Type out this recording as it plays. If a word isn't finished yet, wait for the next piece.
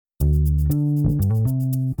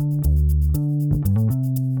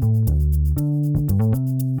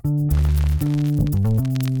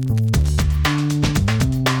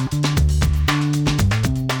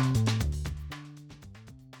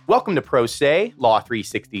Welcome to Pro Se, Law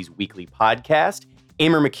 360's weekly podcast.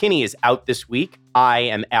 Amer McKinney is out this week. I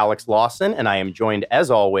am Alex Lawson, and I am joined,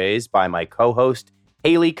 as always, by my co-host,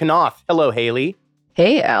 Haley Knopf. Hello, Haley.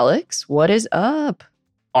 Hey, Alex. What is up?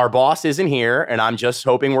 Our boss isn't here, and I'm just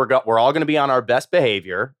hoping we're all going to be on our best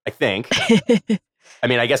behavior, I think. I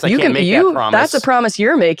mean, I guess I can't make that promise. That's a promise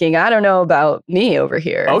you're making. I don't know about me over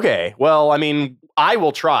here. Okay. Well, I mean, I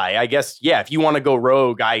will try. I guess, yeah, if you want to go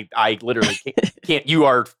rogue, I literally can't. You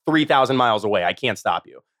are 3,000 miles away. I can't stop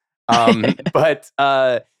you. But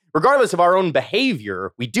regardless of our own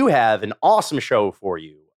behavior, we do have an awesome show for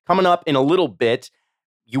you. Coming up in a little bit,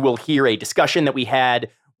 you will hear a discussion that we had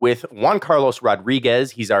with Juan Carlos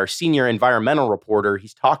Rodriguez. He's our senior environmental reporter.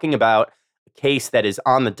 He's talking about a case that is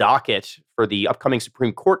on the docket for the upcoming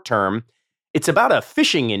Supreme Court term. It's about a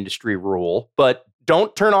fishing industry rule, but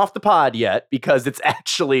don't turn off the pod yet, because it's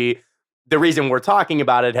actually the reason we're talking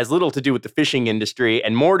about it has little to do with the fishing industry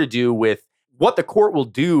and more to do with what the court will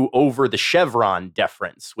do over the Chevron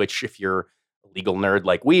deference, which, if you're a legal nerd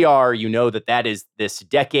like we are, you know that is this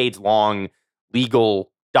decades-long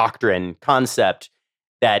legal doctrine concept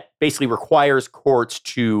that basically requires courts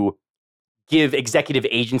to give executive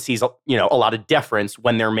agencies, a lot of deference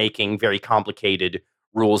when they're making very complicated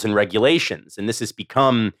rules and regulations. And this has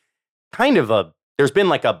become kind of there's been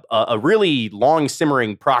like a really long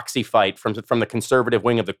simmering proxy fight from the conservative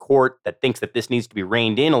wing of the court that thinks that this needs to be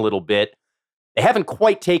reined in a little bit. They haven't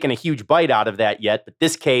quite taken a huge bite out of that yet, but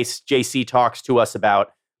this case, JC talks to us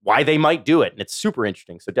about why they might do it, and it's super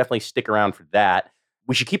interesting, so definitely stick around for that.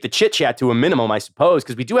 We should keep the chit-chat to a minimum, I suppose,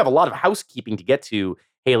 because we do have a lot of housekeeping to get to.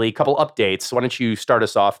 Haley, a couple updates. So why don't you start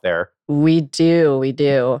us off there? We do.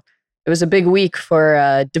 It was a big week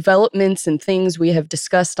for developments and things we have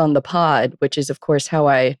discussed on the pod, which is, of course, how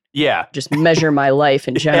I just measure my life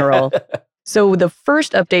in general. So the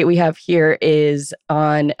first update we have here is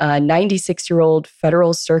on 96-year-old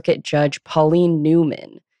Federal Circuit Judge Pauline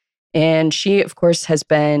Newman. And she, of course, has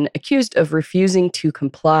been accused of refusing to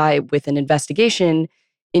comply with an investigation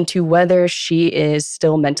into whether she is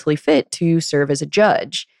still mentally fit to serve as a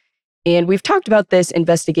judge. And we've talked about this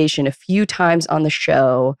investigation a few times on the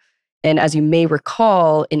show. And as you may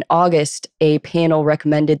recall, in August, a panel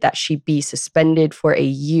recommended that she be suspended for a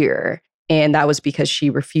year. And that was because she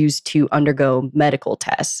refused to undergo medical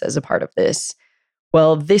tests as a part of this.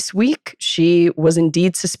 Well, this week, she was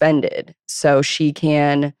indeed suspended. So she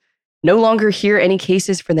can no longer hear any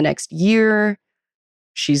cases for the next year.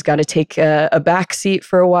 She's got to take a back seat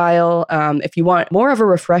for a while. If you want more of a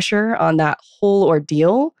refresher on that whole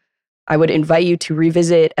ordeal, I would invite you to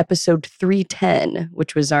revisit episode 310,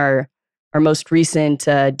 which was our most recent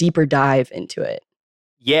deeper dive into it.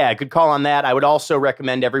 Yeah, good call on that. I would also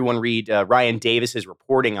recommend everyone read Ryan Davis's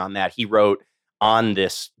reporting on that. He wrote on the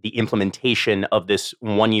implementation of this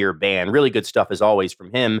one-year ban. Really good stuff, as always,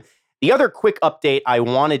 from him. The other quick update I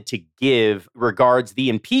wanted to give regards the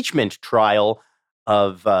impeachment trial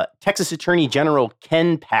of Texas Attorney General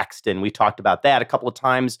Ken Paxton. We talked about that a couple of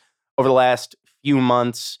times over the last few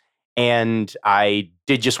months, and I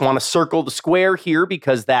did just want to circle the square here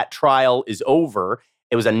because that trial is over.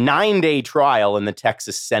 It was a 9-day trial in the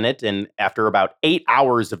Texas Senate, and after about 8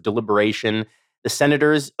 hours of deliberation, the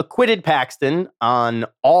senators acquitted Paxton on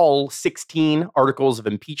all 16 articles of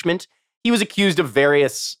impeachment. He was accused of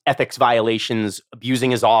various ethics violations,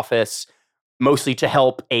 abusing his office, mostly to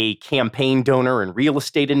help a campaign donor and real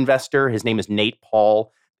estate investor. His name is Nate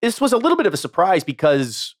Paul. This was a little bit of a surprise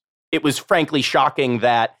because it was frankly shocking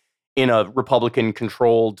that in a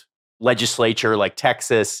Republican-controlled legislature like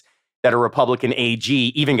Texas, that a Republican AG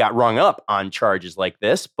even got rung up on charges like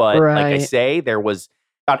this. But like I say, there was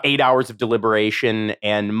about 8 hours of deliberation,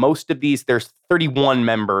 and most of these, there's 31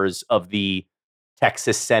 members of the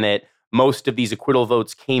Texas Senate. Most of these acquittal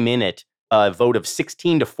votes came in at a vote of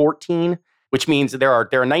 16-14, which means there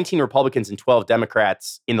are 19 Republicans and 12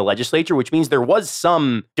 Democrats in the legislature, which means there was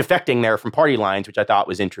some defecting there from party lines, which I thought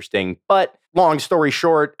was interesting. But long story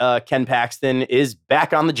short, Ken Paxton is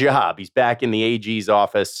back on the job. He's back in the AG's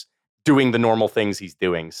office doing the normal things he's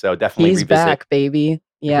doing. So definitely he's back, baby.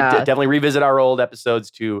 Yeah. Definitely revisit our old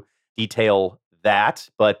episodes to detail that.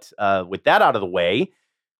 But with that out of the way,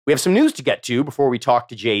 we have some news to get to before we talk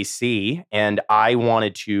to JC, and I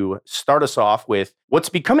wanted to start us off with what's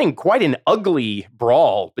becoming quite an ugly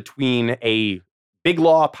brawl between a big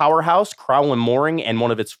law powerhouse, Crowell Moring, and one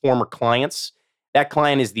of its former clients. That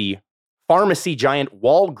client is the pharmacy giant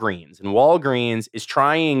Walgreens, and Walgreens is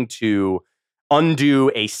trying to undo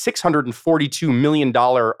a $642 million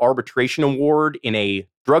arbitration award in a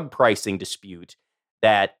drug pricing dispute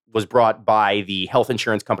that was brought by the health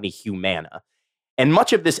insurance company Humana. And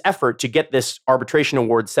much of this effort to get this arbitration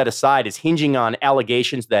award set aside is hinging on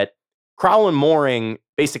allegations that Crowell Moring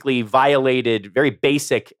basically violated very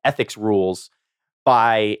basic ethics rules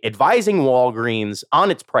by advising Walgreens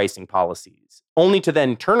on its pricing policies, only to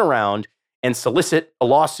then turn around and solicit a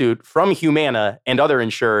lawsuit from Humana and other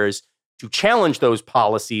insurers to challenge those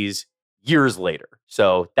policies years later.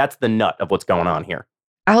 So that's the nut of what's going on here.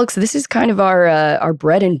 Alex, this is kind of our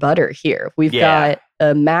bread and butter here. We've got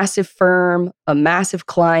a massive firm, a massive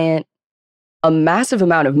client, a massive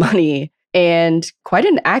amount of money, and quite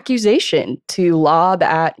an accusation to lob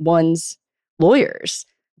at one's lawyers.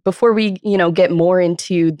 Before we, get more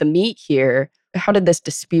into the meat here, how did this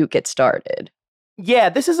dispute get started? Yeah,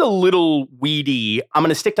 this is a little weedy. I'm going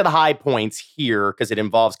to stick to the high points here because it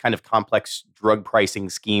involves kind of complex drug pricing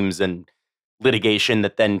schemes and litigation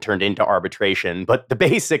that then turned into arbitration. But the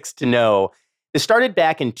basics to know, this started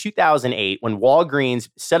back in 2008 when Walgreens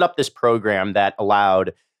set up this program that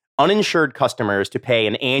allowed uninsured customers to pay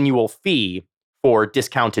an annual fee for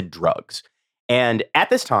discounted drugs. And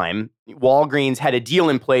at this time, Walgreens had a deal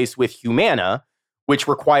in place with Humana, which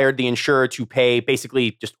required the insurer to pay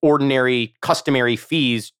basically just ordinary, customary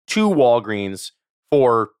fees to Walgreens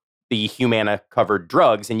for the Humana-covered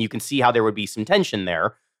drugs. And you can see how there would be some tension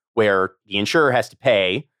there, where the insurer has to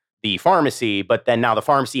pay the pharmacy, but then now the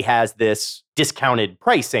pharmacy has this discounted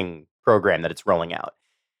pricing program that it's rolling out.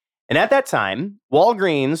 And at that time,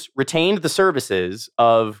 Walgreens retained the services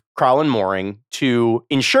of Crowell Moring to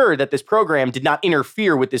ensure that this program did not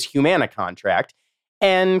interfere with this Humana contract.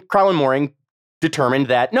 And Crowell Moring determined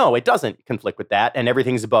that, no, it doesn't conflict with that, and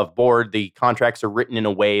everything's above board. The contracts are written in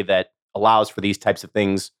a way that allows for these types of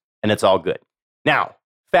things, and it's all good. Now,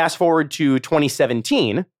 fast forward to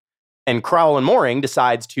 2017, and Crowell Moring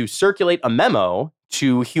decides to circulate a memo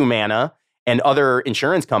to Humana and other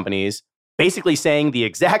insurance companies basically saying the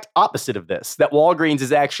exact opposite of this, that Walgreens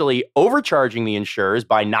is actually overcharging the insurers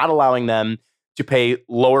by not allowing them to pay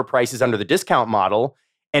lower prices under the discount model.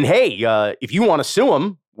 And hey, if you want to sue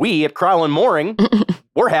them, we at Crowell Moring,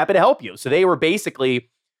 we're happy to help you. So they were basically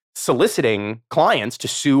soliciting clients to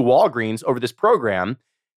sue Walgreens over this program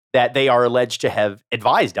that they are alleged to have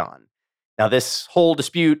advised on. Now, this whole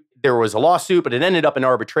dispute, there was a lawsuit, but it ended up in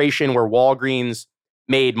arbitration where Walgreens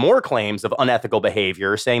made more claims of unethical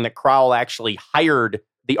behavior, saying that Crowell actually hired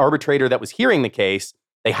the arbitrator that was hearing the case.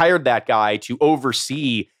 They hired that guy to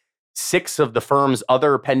oversee 6 of the firm's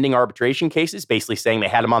other pending arbitration cases, basically saying they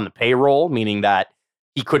had him on the payroll, meaning that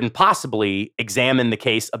he couldn't possibly examine the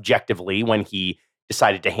case objectively when he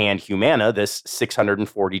decided to hand Humana this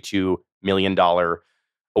 $642 million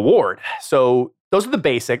award. So those are the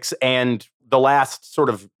basics. And the last sort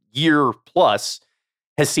of year plus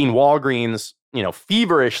has seen Walgreens,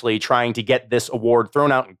 feverishly trying to get this award thrown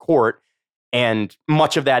out in court. And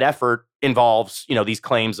much of that effort involves, these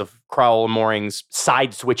claims of Crowell Moring's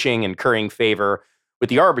side switching and currying favor with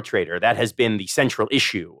the arbitrator. That has been the central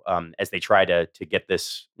issue as they try to get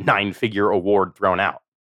this 9-figure award thrown out.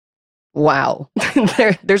 Wow.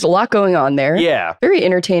 There's a lot going on there. Yeah. Very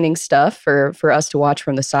entertaining stuff for us to watch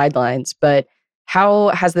from the sidelines. But how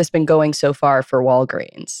has this been going so far for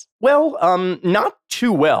Walgreens? Well, not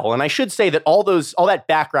too well. And I should say that all that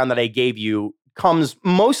background that I gave you comes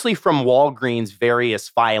mostly from Walgreens' various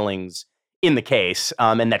filings in the case,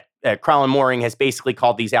 and that Crowell Moring has basically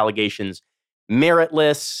called these allegations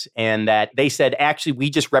meritless, and that they said, actually, we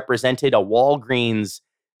just represented a Walgreens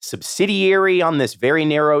subsidiary on this very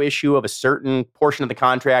narrow issue of a certain portion of the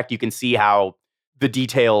contract. You can see how the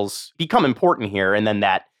details become important here, and then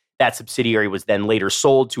that subsidiary was then later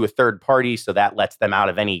sold to a third party, so that lets them out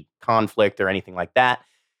of any conflict or anything like that.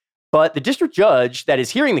 But the district judge that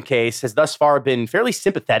is hearing the case has thus far been fairly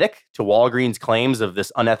sympathetic to Walgreens' claims of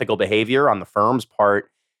this unethical behavior on the firm's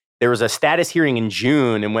part. There was a status hearing in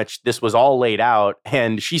June in which this was all laid out,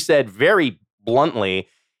 and she said very bluntly,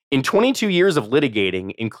 in 22 years of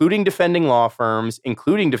litigating, including defending law firms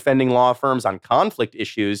on conflict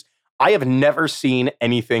issues, I have never seen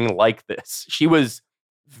anything like this. She was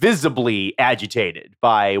visibly agitated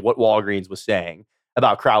by what Walgreens was saying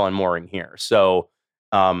about Crowell Moring here. So,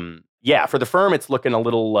 for the firm, it's looking a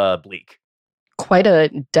little bleak. Quite a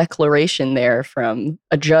declaration there from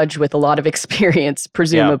a judge with a lot of experience,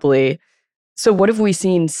 presumably. Yeah. So what have we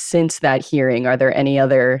seen since that hearing? Are there any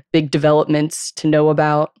other big developments to know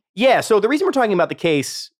about? Yeah, so the reason we're talking about the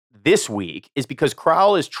case this week is because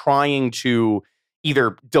Crowell is trying to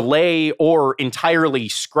either delay or entirely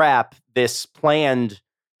scrap this planned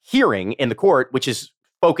hearing in the court, which is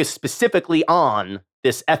focused specifically on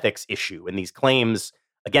this ethics issue and these claims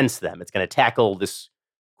against them. It's going to tackle this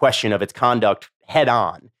question of its conduct head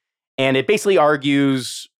on. And it basically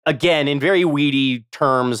argues again, in very weedy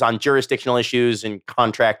terms on jurisdictional issues and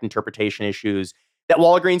contract interpretation issues, that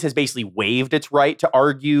Walgreens has basically waived its right to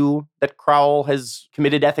argue that Crowell has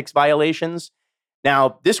committed ethics violations.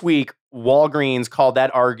 Now, this week, Walgreens called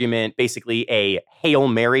that argument basically a Hail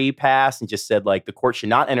Mary pass and just said, like, the court should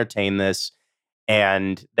not entertain this.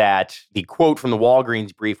 And that the quote from the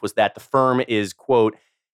Walgreens brief was that the firm is, quote,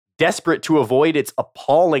 desperate to avoid its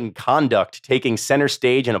appalling conduct taking center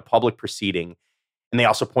stage in a public proceeding. And they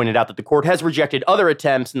also pointed out that the court has rejected other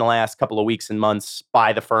attempts in the last couple of weeks and months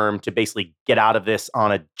by the firm to basically get out of this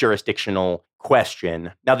on a jurisdictional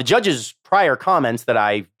question. Now, the judge's prior comments that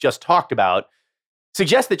I just talked about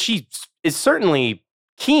suggest that she is certainly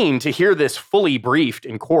keen to hear this fully briefed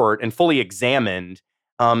in court and fully examined.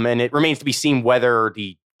 And it remains to be seen whether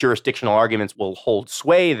the jurisdictional arguments will hold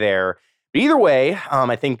sway there. But either way,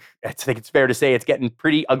 I think it's fair to say it's getting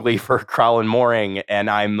pretty ugly for Crowell and Moring, and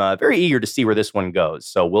I'm very eager to see where this one goes.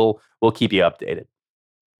 So we'll keep you updated.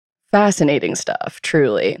 Fascinating stuff,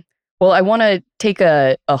 truly. Well, I want to take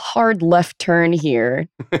a hard left turn here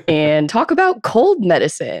and talk about cold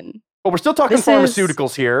medicine. Well, we're still talking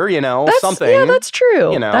pharmaceuticals here, something. Yeah, that's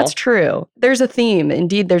true. That's true. There's a theme.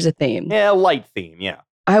 Indeed, there's a theme. Yeah, a light theme, yeah.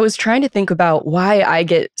 I was trying to think about why I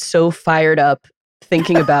get so fired up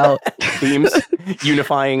thinking about themes,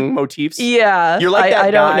 unifying motifs. Yeah, you're like that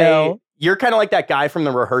I guy. Don't know. You're kind of like that guy from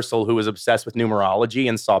the rehearsal who was obsessed with numerology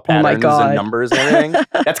and saw patterns and numbers and everything.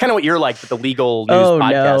 That's kind of what you're like, but the legal news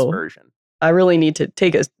podcast version. I really need to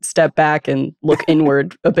take a step back and look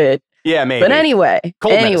inward a bit. Yeah, maybe. But anyway,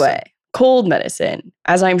 cold medicine.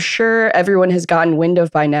 As I'm sure everyone has gotten wind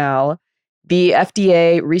of by now, the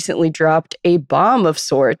FDA recently dropped a bomb of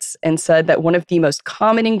sorts and said that one of the most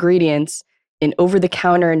common ingredients in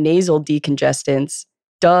over-the-counter nasal decongestants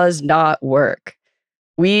does not work.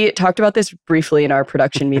 We talked about this briefly in our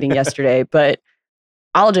production meeting yesterday, but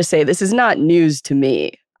I'll just say this is not news to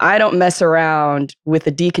me. I don't mess around with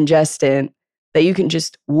a decongestant that you can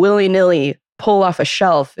just willy-nilly pull off a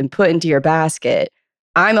shelf and put into your basket.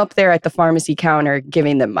 I'm up there at the pharmacy counter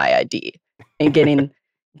giving them my ID and getting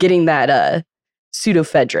that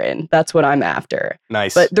pseudoephedrine. That's what I'm after.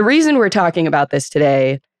 Nice. But the reason we're talking about this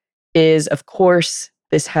today is, of course,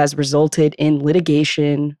 this has resulted in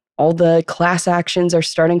litigation. All the class actions are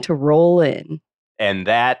starting to roll in. And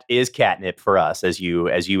that is catnip for us, as you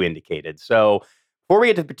indicated. So before we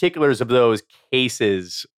get to the particulars of those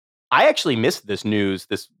cases, I actually missed this news.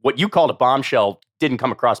 This, what you called a bombshell, didn't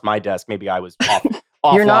come across my desk. Maybe I was offline.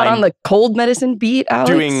 You're not on the cold medicine beat,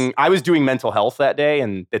 Alex? I was doing mental health that day,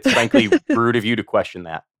 and it's frankly rude of you to question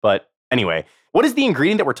that. But anyway, what is the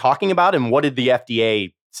ingredient that we're talking about, and what did the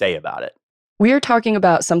FDA say about it? We are talking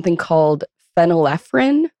about something called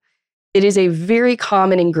phenylephrine. It is a very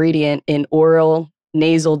common ingredient in oral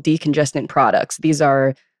nasal decongestant products. These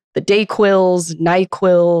are the Dayquils,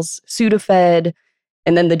 NyQuils, Sudafed,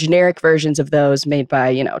 and then the generic versions of those made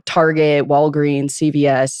by, Target, Walgreens,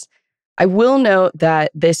 CVS. I will note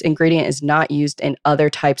that this ingredient is not used in other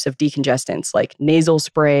types of decongestants like nasal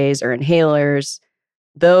sprays or inhalers.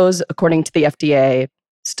 Those, according to the FDA,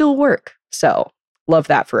 still work. So, love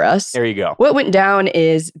that for us. There you go. What went down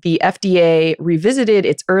is the FDA revisited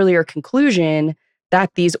its earlier conclusion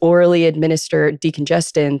that these orally administered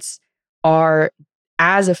decongestants are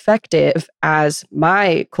as effective as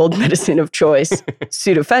my cold medicine of choice,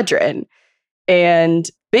 pseudoephedrine. And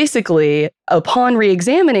basically, upon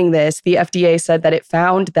re-examining this, the FDA said that it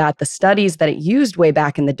found that the studies that it used way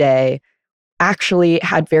back in the day actually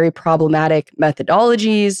had very problematic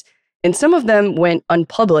methodologies, and some of them went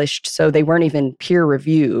unpublished, so they weren't even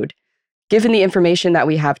peer-reviewed. Given the information that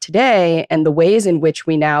we have today and the ways in which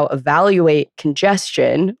we now evaluate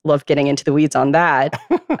congestion, love getting into the weeds on that,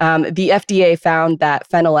 the FDA found that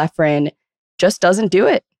phenylephrine just doesn't do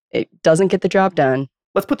it. It doesn't get the job done.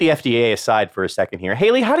 Let's put the FDA aside for a second here.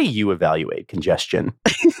 Haley, how do you evaluate congestion?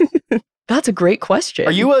 That's a great question.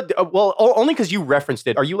 Are you well, only because you referenced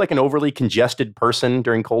it, are you like an overly congested person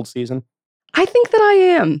during cold season? I think that I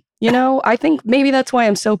am. I think maybe that's why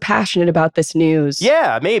I'm so passionate about this news.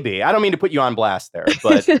 Yeah, maybe. I don't mean to put you on blast there,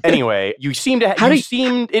 but anyway, you seemed to.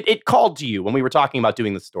 It called to you when we were talking about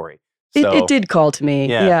doing the story. So, it did call to me.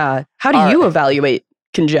 Yeah. How do you evaluate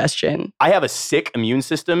congestion? I have a sick immune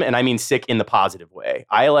system, and I mean sick in the positive way.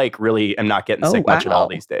 I really am not getting sick much at all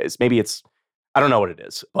these days. Maybe it's, I don't know what it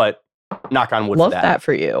is, but knock on wood for that. Love that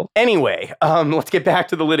for you. Anyway, let's get back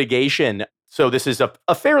to the litigation. So this is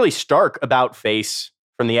a fairly stark about face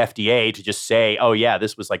from the FDA to just say, oh yeah,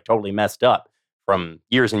 this was like totally messed up from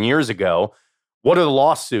years and years ago. What are the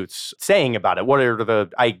lawsuits saying about it? What are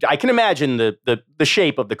I can imagine the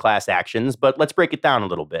shape of the class actions, but let's break it down a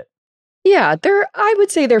little bit. Yeah, I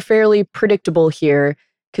would say they're fairly predictable here.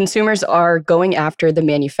 Consumers are going after the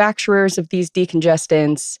manufacturers of these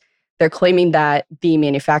decongestants. They're claiming that the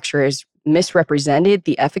manufacturers misrepresented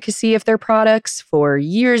the efficacy of their products for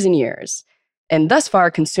years and years. And thus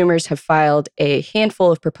far, consumers have filed a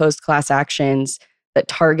handful of proposed class actions that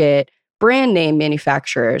target brand name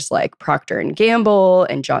manufacturers like Procter and Gamble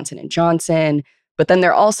and Johnson and Johnson. But then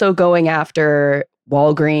they're also going after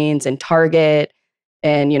Walgreens and Target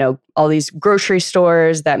and, all these grocery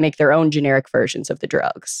stores that make their own generic versions of the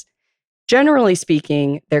drugs. Generally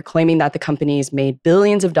speaking, they're claiming that the companies made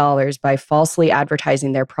billions of dollars by falsely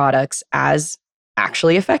advertising their products as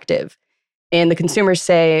actually effective. And the consumers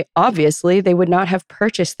say, obviously, they would not have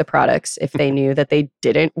purchased the products if they knew that they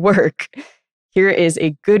didn't work. Here is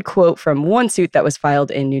a good quote from one suit that was filed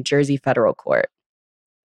in New Jersey federal court.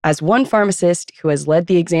 As one pharmacist who has led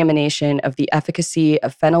the examination of the efficacy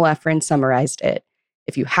of phenylephrine summarized it,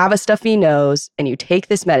 if you have a stuffy nose and you take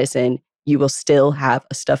this medicine, you will still have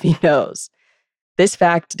a stuffy nose. This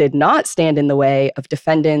fact did not stand in the way of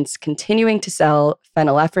defendants continuing to sell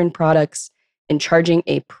phenylephrine products and charging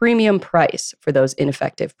a premium price for those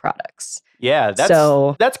ineffective products. Yeah,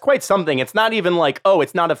 that's quite something. It's not even like, oh,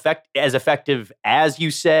 it's not as effective as you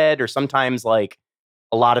said, or sometimes like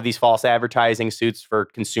a lot of these false advertising suits for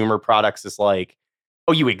consumer products is like,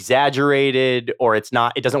 oh, you exaggerated, or it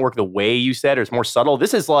doesn't work the way you said, or it's more subtle.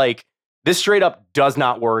 This is like, this straight up does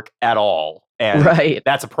not work at all. And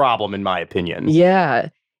that's a problem, in my opinion. Yeah.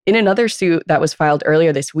 In another suit that was filed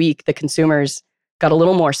earlier this week, the consumers got a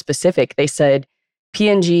little more specific. They said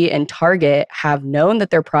P&G and Target have known that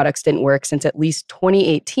their products didn't work since at least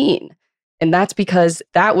 2018. And that's because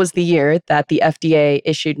that was the year that the FDA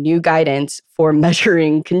issued new guidance for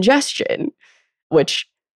measuring congestion, which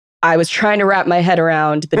I was trying to wrap my head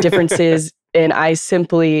around the differences. And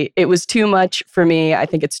it was too much for me. I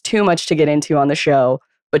think it's too much to get into on the show.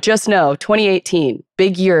 But just know, 2018,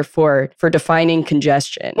 big year for defining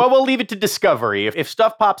congestion. Well, we'll leave it to discovery. If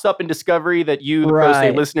stuff pops up in discovery that you, the Pro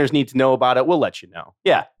Se listeners, need to know about it, we'll let you know.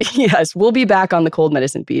 Yeah. Yes, we'll be back on the cold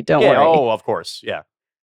medicine beat. Don't worry. Oh, of course. Yeah.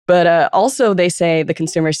 But also, the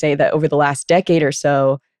consumers say that over the last decade or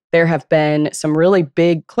so, there have been some really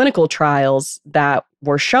big clinical trials that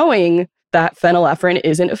were showing that phenylephrine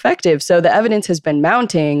isn't effective. So the evidence has been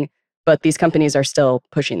mounting, but these companies are still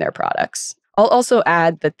pushing their products. I'll also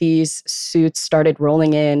add that these suits started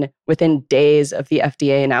rolling in within days of the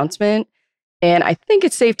FDA announcement. And I think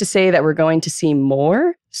it's safe to say that we're going to see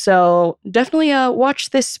more. So definitely watch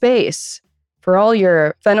this space for all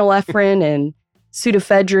your phenylephrine and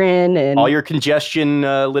pseudoephedrine and all your congestion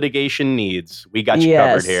litigation needs. We got you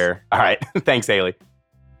covered here. All right. Thanks, Haley.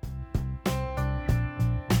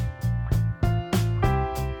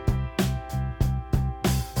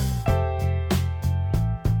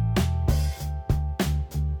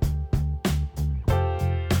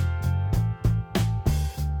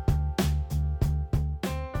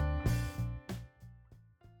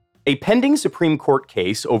 A pending Supreme Court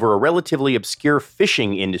case over a relatively obscure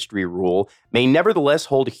fishing industry rule may nevertheless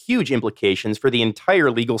hold huge implications for the entire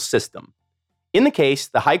legal system. In the case,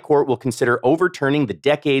 the High Court will consider overturning the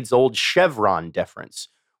decades-old Chevron deference,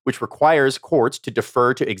 which requires courts to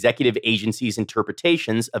defer to executive agencies'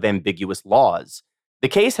 interpretations of ambiguous laws. The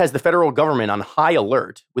case has the federal government on high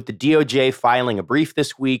alert, with the DOJ filing a brief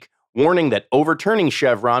this week warning that overturning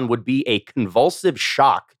Chevron would be a convulsive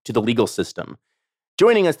shock to the legal system.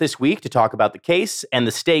 Joining us this week to talk about the case and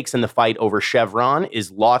the stakes in the fight over Chevron is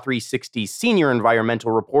Law 360 senior environmental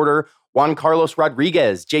reporter Juan Carlos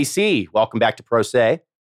Rodriguez. JC, welcome back to Pro Se.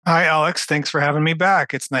 Hi, Alex. Thanks for having me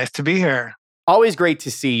back. It's nice to be here. Always great to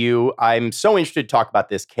see you. I'm so interested to talk about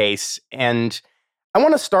this case, and I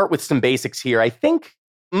want to start with some basics here. I think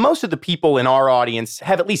most of the people in our audience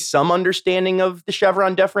have at least some understanding of the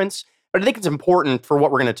Chevron deference, but I think it's important for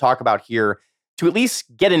what we're going to talk about here to at least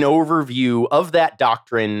get an overview of that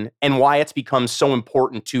doctrine and why it's become so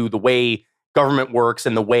important to the way government works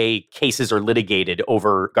and the way cases are litigated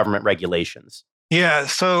over government regulations. Yeah,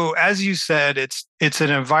 so as you said, it's an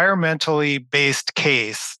environmentally based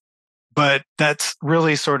case, but that's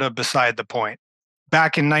really sort of beside the point.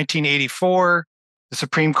 Back in 1984, the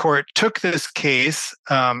Supreme Court took this case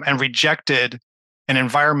and rejected an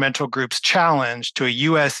environmental group's challenge to a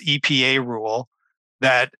US EPA rule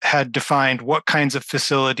that had defined what kinds of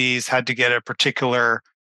facilities had to get a particular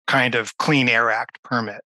kind of Clean Air Act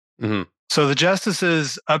permit. Mm-hmm. So the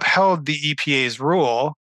justices upheld the EPA's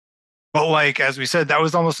rule, but as we said, that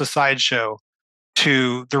was almost a sideshow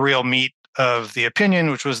to the real meat of the opinion,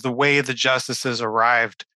 which was the way the justices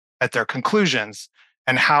arrived at their conclusions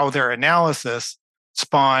and how their analysis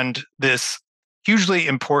spawned this hugely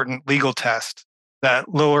important legal test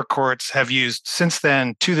that lower courts have used since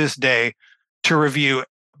then to this day to review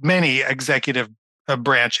many executive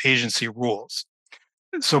branch agency rules.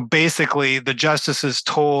 So basically, the justices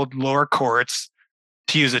told lower courts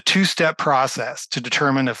to use a two-step process to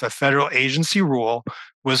determine if a federal agency rule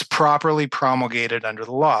was properly promulgated under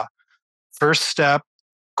the law. First step,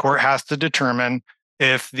 court has to determine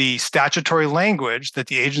if the statutory language that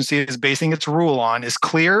the agency is basing its rule on is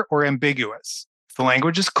clear or ambiguous. If the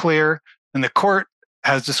language is clear, then the court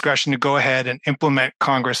has discretion to go ahead and implement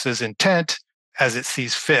Congress's intent as it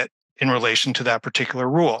sees fit in relation to that particular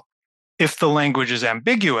rule. If the language is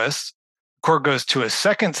ambiguous, the court goes to a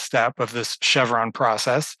second step of this Chevron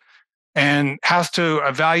process and has to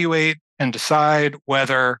evaluate and decide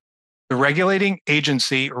whether the regulating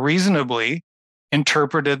agency reasonably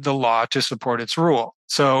interpreted the law to support its rule.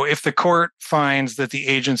 So if the court finds that the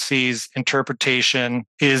agency's interpretation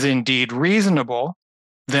is indeed reasonable,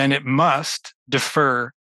 then it must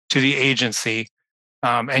defer to the agency.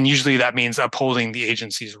 And usually that means upholding the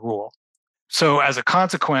agency's rule. So as a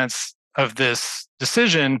consequence of this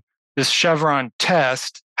decision, this Chevron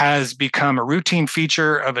test has become a routine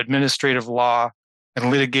feature of administrative law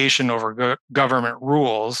and litigation over government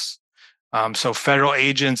rules. So federal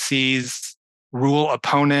agencies, rule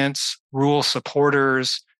opponents, rule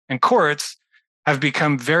supporters, and courts have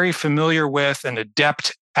become very familiar with and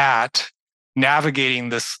adept at navigating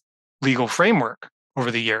this legal framework over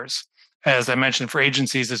the years. As I mentioned, for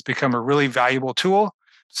agencies, it's become a really valuable tool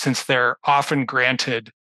since they're often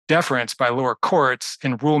granted deference by lower courts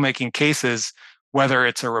in rulemaking cases, whether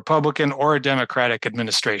it's a Republican or a Democratic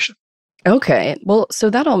administration. Okay, well,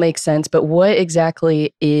 so that all makes sense, but what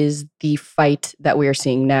exactly is the fight that we are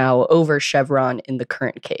seeing now over Chevron in the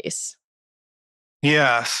current case?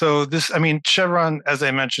 Yeah, so Chevron, as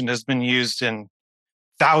I mentioned, has been used in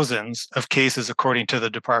thousands of cases according to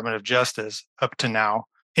the Department of Justice up to now.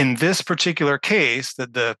 In this particular case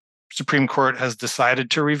that the Supreme Court has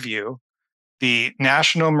decided to review, the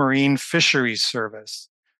National Marine Fisheries Service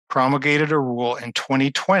promulgated a rule in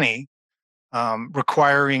 2020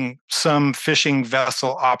 requiring some fishing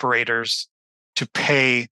vessel operators to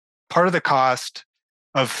pay part of the cost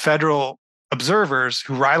of federal observers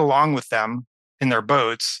who ride along with them in their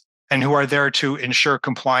boats and who are there to ensure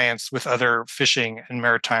compliance with other fishing and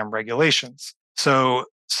maritime regulations. So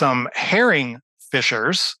some herring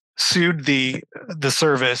fishers sued the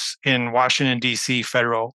service in Washington, D.C.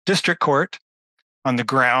 Federal District Court on the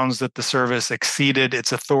grounds that the service exceeded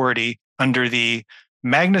its authority under the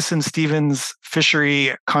Magnuson-Stevens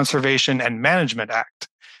Fishery Conservation and Management Act,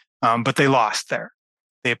 but they lost there.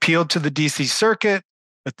 They appealed to the D.C. Circuit,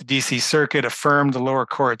 but the D.C. Circuit affirmed the lower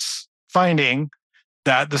court's finding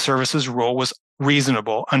that the service's rule was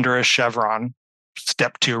reasonable under a Chevron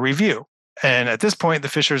Step 2 review. And at this point, the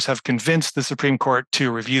fishers have convinced the Supreme Court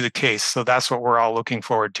to review the case. So that's what we're all looking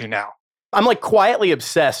forward to now. I'm quietly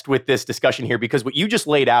obsessed with this discussion here because what you just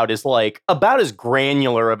laid out is about as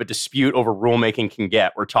granular of a dispute over rulemaking can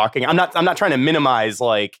get. We're talking, I'm not trying to minimize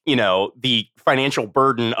the financial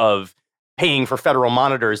burden of paying for federal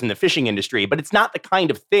monitors in the fishing industry, but it's not the kind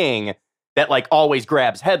of thing that always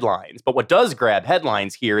grabs headlines. But what does grab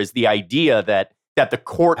headlines here is the idea that the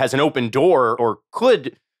court has an open door or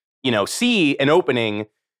could, see an opening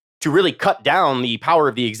to really cut down the power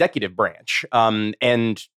of the executive branch.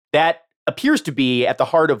 And that appears to be at the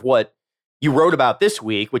heart of what you wrote about this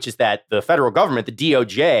week, which is that the federal government, the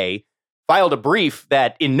DOJ, filed a brief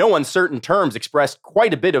that in no uncertain terms expressed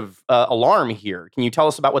quite a bit of alarm here. Can you tell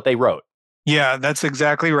us about what they wrote? Yeah, that's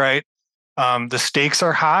exactly right. The stakes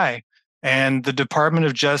are high, and the Department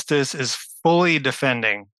of Justice is fully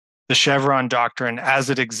defending the Chevron doctrine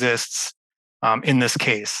as it exists in this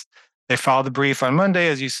case. They filed a brief on Monday,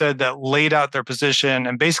 as you said, that laid out their position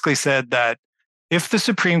and basically said that if the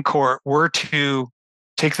Supreme Court were to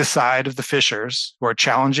take the side of the fishers who are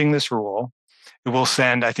challenging this rule, it will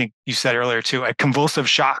send, I think you said earlier too, a convulsive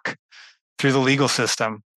shock through the legal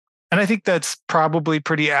system. And I think that's probably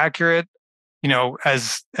pretty accurate.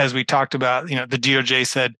 As we talked about, the DOJ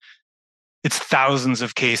said it's thousands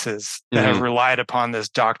of cases that have relied upon this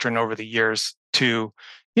doctrine over the years to,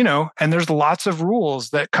 and there's lots of rules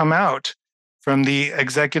that come out from the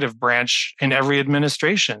executive branch in every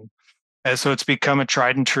administration. And so it's become a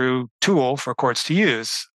tried and true tool for courts to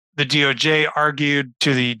use. The DOJ argued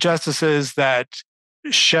to the justices that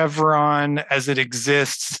Chevron, as it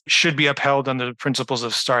exists, should be upheld under the principles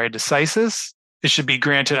of stare decisis. It should be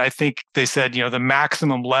granted, I think they said, the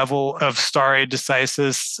maximum level of stare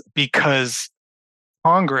decisis because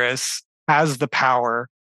Congress has the power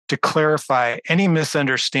to clarify any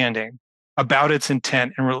misunderstanding about its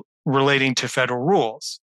intent relating to federal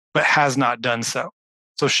rules, but has not done so.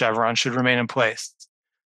 So Chevron should remain in place.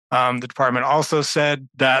 The department also said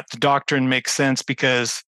that the doctrine makes sense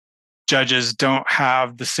because judges don't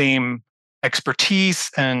have the same expertise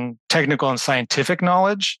and technical and scientific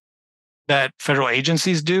knowledge that federal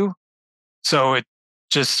agencies do. So it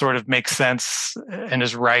just sort of makes sense and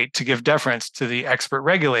is right to give deference to the expert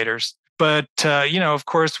regulators. But, of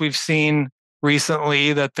course, we've seen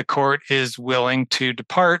recently that the court is willing to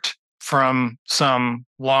depart from some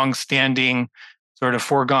longstanding sort of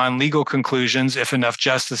foregone legal conclusions if enough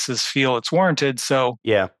justices feel it's warranted. So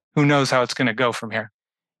who knows how it's going to go from here.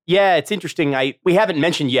 Yeah, it's interesting. We haven't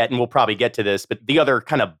mentioned yet, and we'll probably get to this, but the other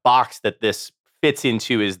kind of box that this fits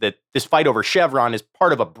into is that this fight over Chevron is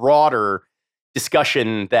part of a broader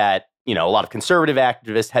discussion that, a lot of conservative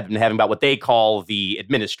activists have been having about what they call the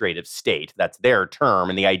administrative state. That's their term,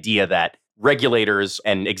 and the idea that regulators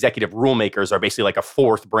and executive rulemakers are basically like a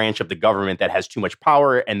fourth branch of the government that has too much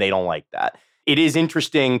power, and they don't like that. It is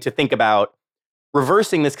interesting to think about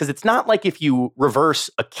reversing this because it's not like if you reverse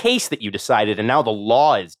a case that you decided and now the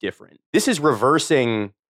law is different. This is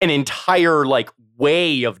reversing an entire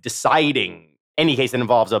way of deciding any case that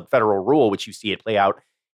involves a federal rule, which you see it play out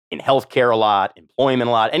in healthcare a lot, employment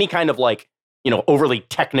a lot, any kind of overly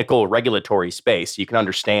technical regulatory space. You can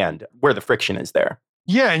understand where the friction is there.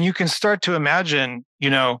 Yeah, and you can start to imagine,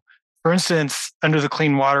 for instance, under the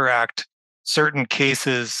Clean Water Act, certain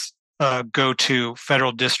cases go to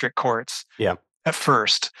federal district courts at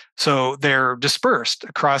first. So they're dispersed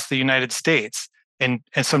across the United States and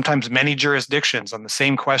sometimes many jurisdictions on the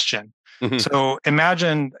same question. Mm-hmm. So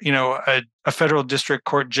imagine, a federal district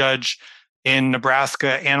court judge in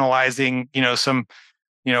Nebraska analyzing, some,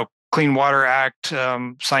 Clean Water Act,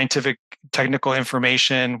 scientific technical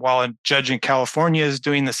information, while a judge in California is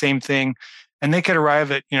doing the same thing. And they could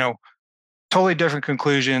arrive at, totally different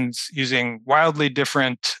conclusions using wildly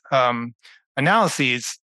different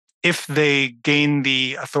analyses if they gain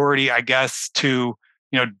the authority, I guess, to,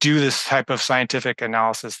 do this type of scientific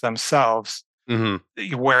analysis themselves.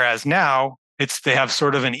 Mm-hmm. Whereas now they have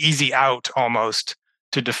sort of an easy out almost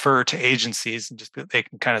to defer to agencies and they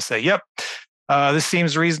can kind of say, yep, this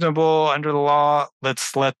seems reasonable under the law.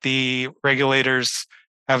 Let's let the regulators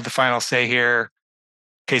have the final say here.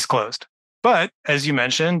 Case closed. But as you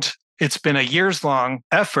mentioned, it's been a years-long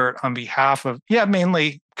effort on behalf of,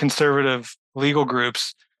 mainly conservative legal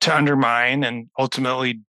groups to undermine and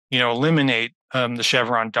ultimately, eliminate the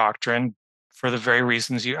Chevron doctrine for the very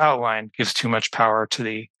reasons you outlined. Gives too much power to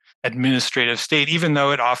the administrative state, even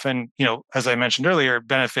though it often, as I mentioned earlier,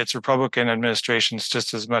 benefits Republican administrations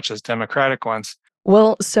just as much as Democratic ones.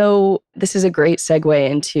 Well, so this is a great segue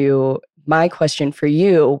into my question for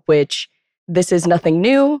you, which this is nothing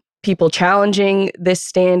new. People challenging this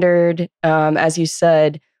standard, as you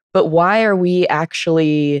said, but why are we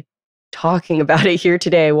actually talking about it here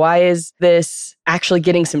today? Why is this actually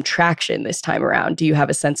getting some traction this time around? Do you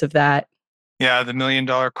have a sense of that? Yeah, the $1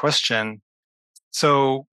 million question.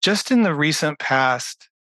 So just in the recent past,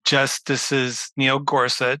 Justices Neil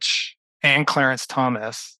Gorsuch and Clarence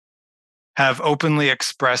Thomas have openly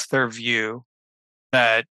expressed their view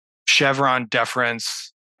that Chevron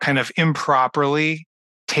deference kind of improperly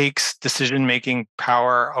takes decision-making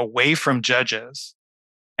power away from judges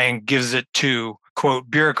and gives it to, quote,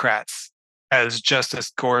 bureaucrats, as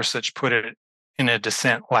Justice Gorsuch put it in a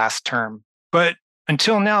dissent last term. But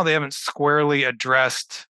until now, they haven't squarely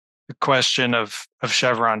addressed the question of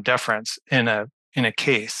Chevron deference in a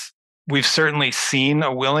case. We've certainly seen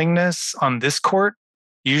a willingness on this court,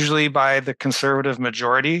 usually by the conservative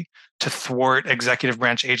majority, to thwart executive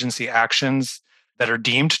branch agency actions that are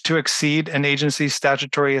deemed to exceed an agency's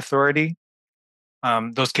statutory authority.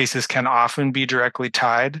 Those cases can often be directly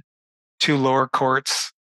tied to lower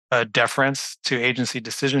courts' deference to agency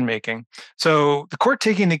decision-making. So the court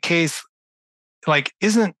taking the case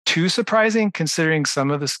isn't too surprising considering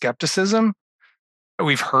some of the skepticism that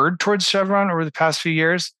we've heard towards Chevron over the past few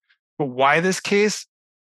years. But why this case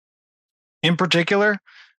in particular?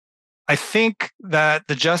 I think that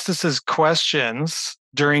the justices' questions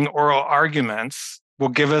during oral arguments will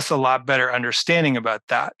give us a lot better understanding about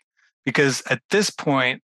that. Because at this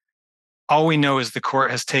point, all we know is the court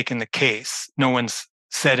has taken the case. No one's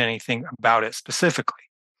said anything about it specifically.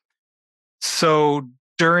 So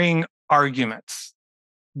during arguments,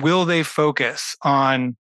 will they focus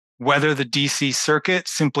on whether the DC Circuit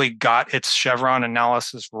simply got its Chevron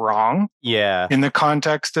analysis wrong in the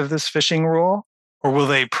context of this fishing rule? Or will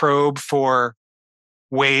they probe for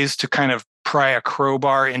ways to kind of pry a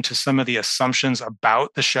crowbar into some of the assumptions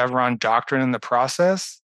about the Chevron doctrine in the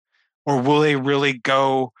process? Or will they really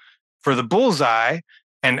go for the bullseye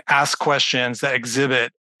and ask questions that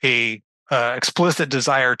exhibit a explicit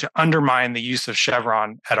desire to undermine the use of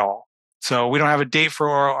Chevron at all. So we don't have a date for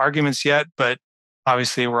oral arguments yet, but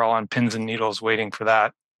obviously we're all on pins and needles waiting for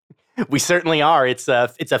that. We certainly are. It's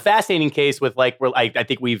a fascinating case with I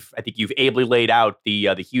think you've ably laid out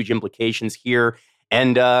the huge implications here.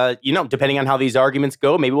 And depending on how these arguments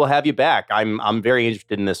go, maybe we'll have you back. I'm very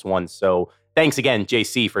interested in this one. So thanks again,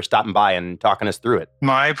 JC, for stopping by and talking us through it.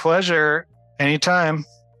 My pleasure. Anytime.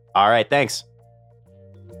 All right. Thanks.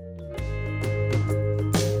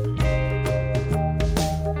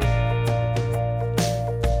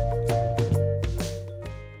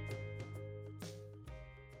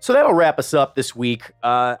 So that'll wrap us up this week.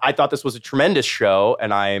 I thought this was a tremendous show,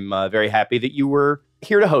 and I'm very happy that you were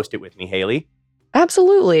here to host it with me, Haley.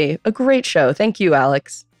 Absolutely. A great show. Thank you,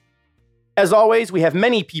 Alex. As always, we have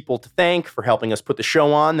many people to thank for helping us put the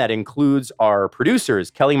show on. That includes our producers,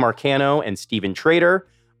 Kelly Marcano and Stephen Trader,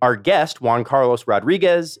 our guest, Juan Carlos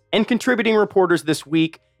Rodriguez, and contributing reporters this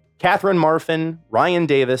week, Catherine Marfin, Ryan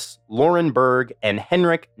Davis, Lauren Berg, and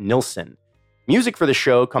Henrik Nilsson. Music for the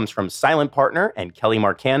show comes from Silent Partner and Kelly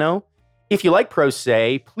Marcano. If you like Pro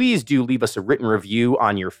Se, please do leave us a written review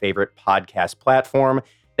on your favorite podcast platform.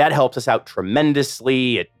 That helps us out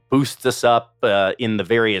tremendously. It boosts us up in the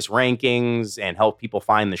various rankings and help people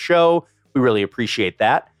find the show. We really appreciate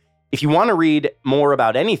that. If you want to read more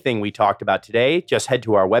about anything we talked about today, just head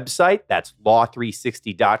to our website. That's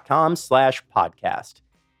law360.com/podcast.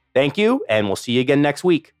 Thank you, and we'll see you again next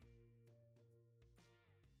week.